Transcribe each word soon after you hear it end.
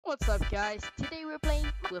What's up, guys? Today we're playing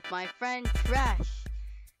with my friend Trash,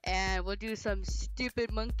 and we'll do some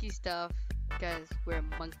stupid monkey stuff because we're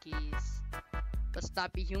monkeys. Let's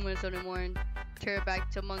not be humans anymore and turn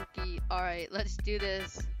back to monkey. Alright, let's do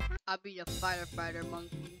this. I'll be the fighter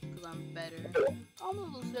monkey because I'm better. I'm a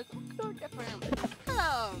little sick. I'm kind of different.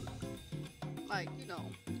 Like, you know,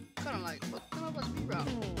 kind of like, what kind of a speed route?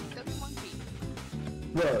 Gotta be monkey.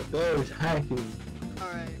 Look, there's hacking.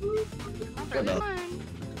 Alright. I'm really mine.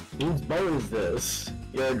 Whose boat is this?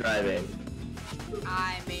 You're driving.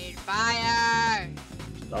 I made fire!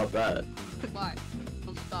 Stop that. What?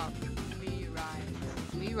 Don't stop. Me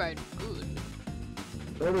ride. Me ride good.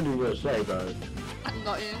 What did you just say, bro? I'm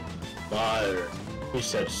not in. Fire. He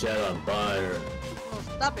said set on fire. No,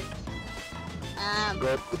 stop it.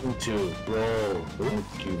 Go into roll. What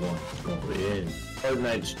do you want to go in? Hard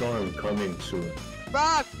night storm coming soon.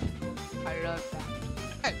 Rock! I love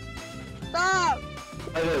that. Hey! Stop!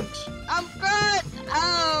 Fight it! I'm good!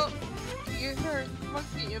 Ow! You hurt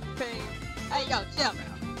monkey in pain. Hey, yo, chill,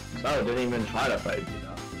 bro. I didn't even try to fight you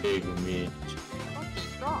now. Big meat. Monkey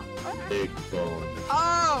strong. Big bone.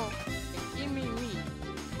 Oh! Give me meat.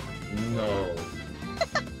 No.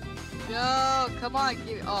 Yo, come on,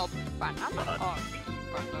 give me. Oh, banana. Oh,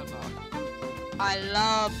 banana. I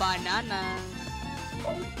love bananas.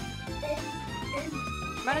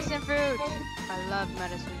 Medicine fruit. I love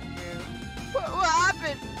medicine fruit. What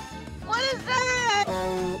happened? What is that?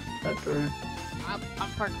 Oh, that hurt.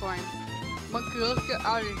 I'm parkouring. Monkey, let's get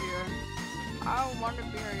out of here. I don't want to be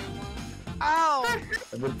here anymore. Ow!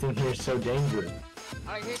 Everything here is so dangerous.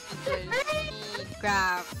 I hate this.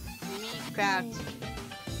 Meatcraft. Meatcraft.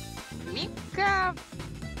 Meatcraft.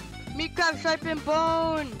 Meatcraft sharpened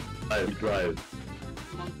bone. I drive.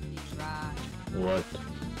 Monkey ride. What?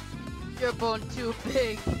 Your bone too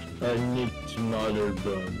big. I need another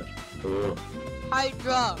bone. Oh.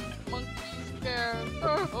 Hydra. Monkey scared.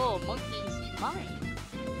 Oh, monkey see mine.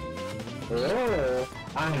 Oh,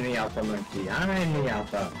 I'm the alpha monkey. I'm the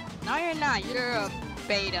alpha. No, you're not. You're a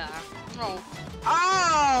beta. Oh.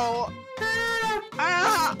 Oh!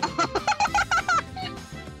 Ah!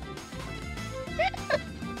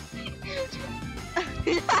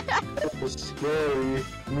 That was scary.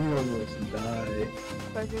 We almost died.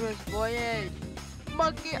 Treacherous voyage.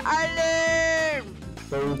 Monkey Island.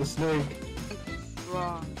 So the snake. Monkey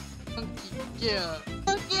strong. Monkey kill.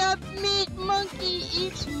 Monkey have meat. Monkey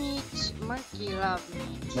eats meat. Monkey love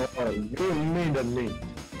meat. No, you mean the meat.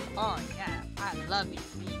 Oh yeah, I love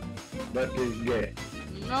eating meat. That is gay.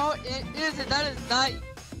 No, it isn't. That is not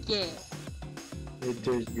gay. It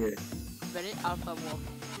is gay. Very alpha wolf.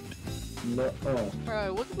 No.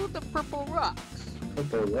 Alright, what about the purple rocks?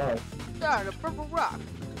 What the rock? Yeah, the purple rock.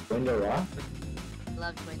 When the rock?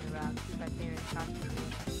 Love Dwayne the Rock. He's my favorite content.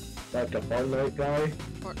 Like the Fortnite guy?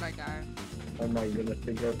 Fortnite guy. Oh my goodness,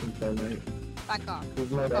 the guy from Fortnite. Back off. He's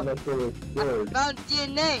not Oh. enough for a I word. found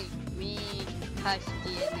DNA. Me touch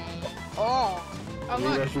DNA. Oh. Oh You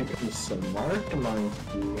look. actually become smart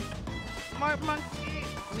monkey. Smart monkey.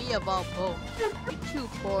 Me about both. You too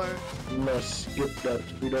poor. You must skip that.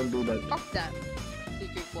 We don't do that. Fuck that.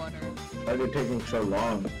 Secret water. Why are they taking so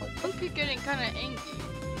long? Monkey getting kinda angry.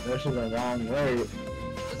 This is the wrong way.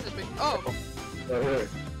 This is big. Oh. Right here.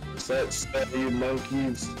 Set you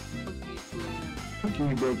monkeys. Monkey swim.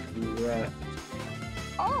 Monkey big rat.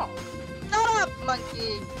 Oh. Shut up,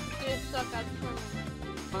 monkey. You suck at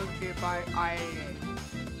swimming. Monkey by island.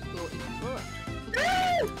 You go explore.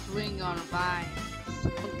 Swing on vines.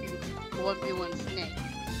 Monkey 1v1 snake.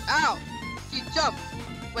 Ow! Monkey jump!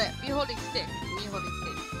 Wait, me holding stick. Me holding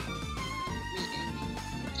stick. Me angry.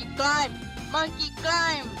 Monkey climb! Monkey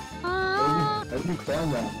climb! Ah! How do you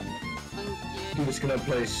climb that? Monkey I'm just gonna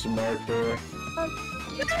play smarter.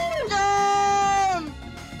 jump!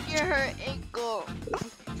 Get her ankle.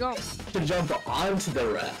 Jump. To jump onto the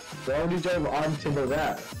rat. Why would you jump onto the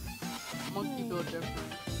rat? Monkey go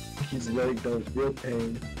different. His leg don't feel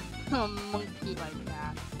pain. Monkey like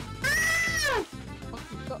that.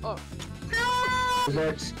 Monkey shut up.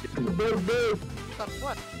 Next, big. Stop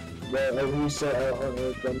what? Well, as we set out on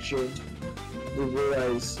our adventure, we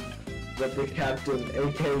realize that the captain,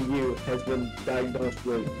 AKU, has been diagnosed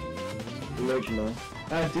with original.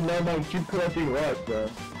 I did not mind keep collecting rock, bro.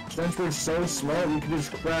 Since we're so smart, we can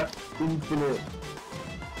just craft infinite,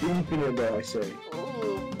 though, I say.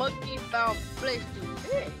 Oh, monkey found place to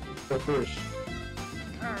live. The fish.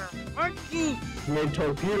 Monkey! Made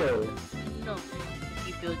torpedo. No,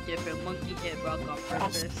 monkey built different. Monkey hit rock on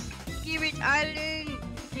purpose. Monkey Rich Island!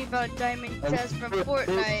 Monkey found diamond chest from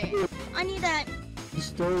Fortnite. I need that.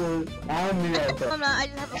 Stole it. I'm the alpha. Hold on, I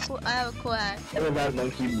have a cool ass. What about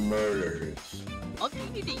monkey murders? Monkey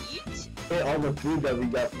need to eat? Ate all the food that we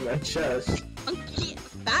got from that chest. Monkey,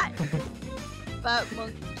 fat. Fat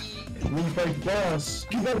monkey. Me fight boss.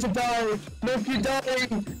 You about to die. Monkey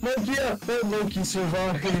dying. Monkey. Oh, monkey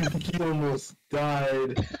survived. He almost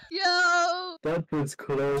died. Yo! That was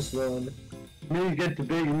close one. Me get the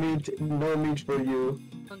big meat. No meat for you.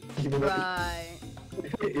 Monkey fry.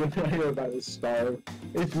 If you're about to starve,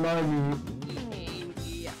 it's my meat.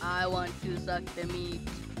 Monkey, I want to suck the meat.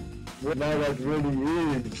 Now that really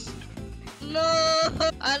is. No!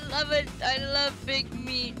 I love it. I love big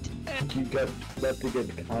meat. You got left to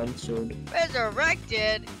get cancelled.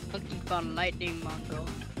 Resurrected? Monkey found lightning Mongo.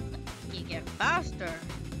 Monkey get faster.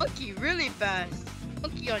 Monkey really fast.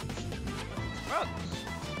 Monkey on drugs.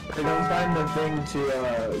 I don't find the thing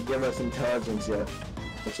to give us intelligence yet.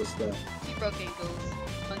 It's just that. He broke ankles.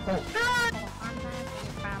 Monkey.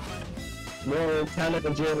 No,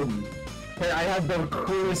 Canada Jim. Hey, I have the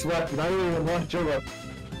coolest weapon. I don't even want your weapon.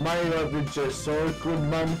 My weapon's just so good,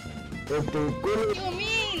 man. It's the good. You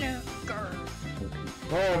mean? Grr.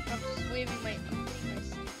 Oh, I'm just waving my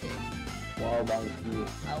stick. wow,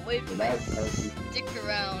 monkey. I'll wave my That's monkey. stick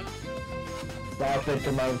around. Stop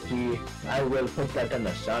it, monkey. I will put that in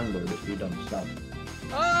the sandal if you don't stop.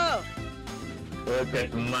 Oh! Look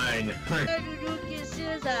at mine. How do you get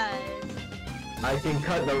scissors? I can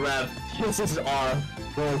cut the raft. This is off.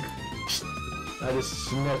 Look. I just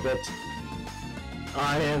snip it.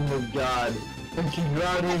 I am the god. And keep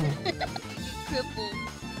running. You crippled.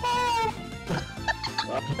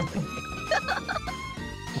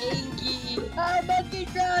 Angie. Oh, monkey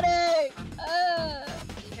drowning!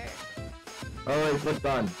 He hurt. Alright, flip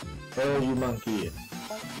on. Oh, you monkey.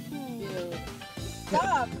 Ew.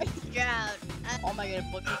 Stop! He's drowned. Oh my god,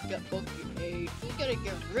 monkey got monkey ate. He's gonna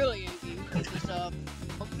get really angry with this up.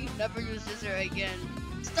 Monkey never use scissor again.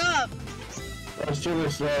 Stop! Let's do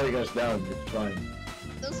this slowing us down. It's fine.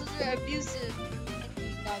 Those scissors are abusive.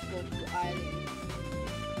 Monkey not go to island.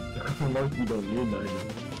 Monkey don't need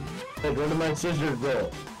nothing. Hey, where do my scissors go?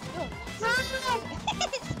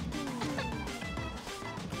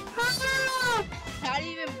 How do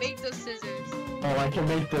you even make those scissors? Oh, I can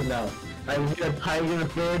make them now. I need a tiger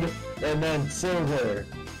food and then silver.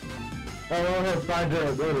 Oh, I don't have 5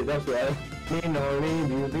 durability, that's right. Me no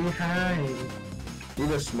leave you behind. You're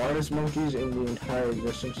the smartest monkeys in the entire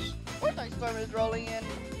existence. What nice storm is rolling in?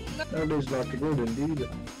 That is not good indeed.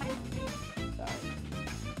 Sorry.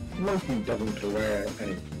 Monkey doesn't wear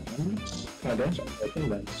any pants. I don't think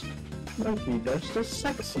that's. Monkey does the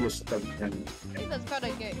sexiest of things. I think that's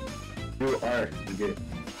kinda gay. You are gay.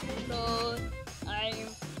 No, I'm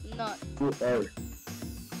not. You are.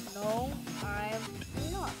 No, I'm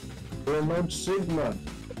not. You're not Sigma.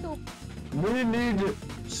 No. We need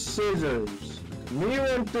scissors. Me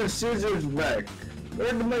want the scissors back.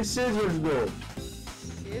 Where did my scissors go?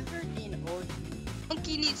 Scissor in ocean.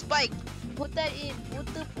 Monkey needs spike. Put that in. Put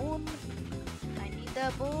the bone. I need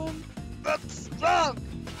the bone. That's strong.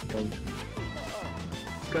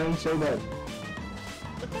 Can't say that.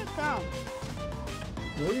 Put that down.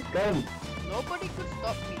 No, you can't. Nobody could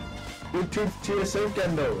stop me. You took TSA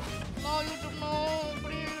can though. No, you don't know.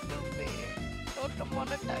 Please do me. Don't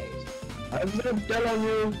monetize. I'm gonna tell on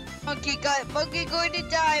you. Monkey going to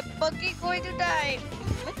die. Monkey going to die.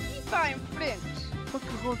 Monkey find Flint.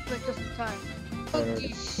 Monkey hold Flint just in time.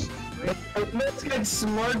 Monkey Let's get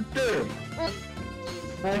smarter.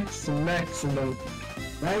 Max maximum.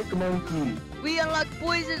 Like monkey. We unlock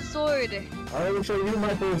poison sword. I will show you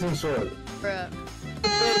my poison sword. Bruh.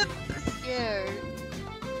 Scared.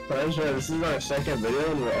 But sure, this is our second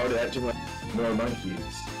video and we're already actually like more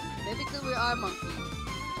monkeys. Maybe because we are monkeys.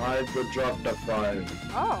 I could drop the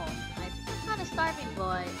 5. Oh. I'm not a starving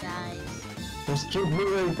boy, guys. Just keep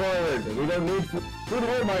moving forward. We don't need food.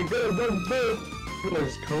 Oh my god, don't do it. It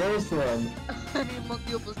was close one.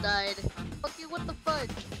 Monkey almost died. Monkey, what the fudge?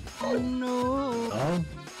 Oh no. Huh?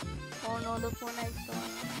 Oh no, the Fortnite song.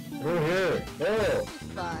 We're here. Oh.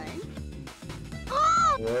 It's fine.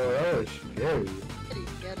 Whoa, that was scary.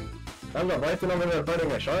 Get it. I'm the python over there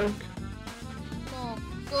fighting a shark. No,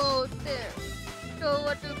 go there. Go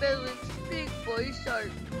what the villains. Big boy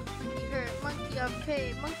shark. Monkey hurt. Monkey on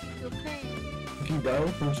pain. Monkey feel pain. He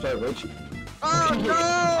died from starvation. Oh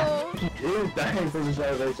no! He is dying from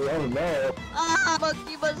starvation. Oh no. Ah,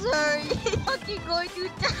 monkey must hurry. Monkey going to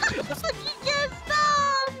die. Monkey can't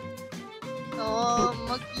stop. Oh,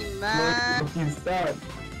 monkey man. Monkey, stop.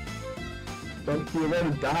 Monkey, you're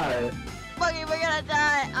gonna die. Monkey, we're gonna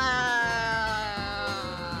die. Ah.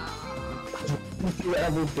 Do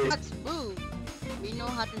everything. Rocks move. We know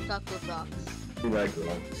how to talk with rocks. You like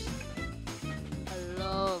rocks. I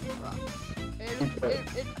love rocks.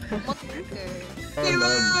 It's monkey. Oh, We no.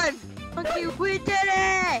 won! Monkey, we did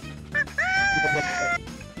it!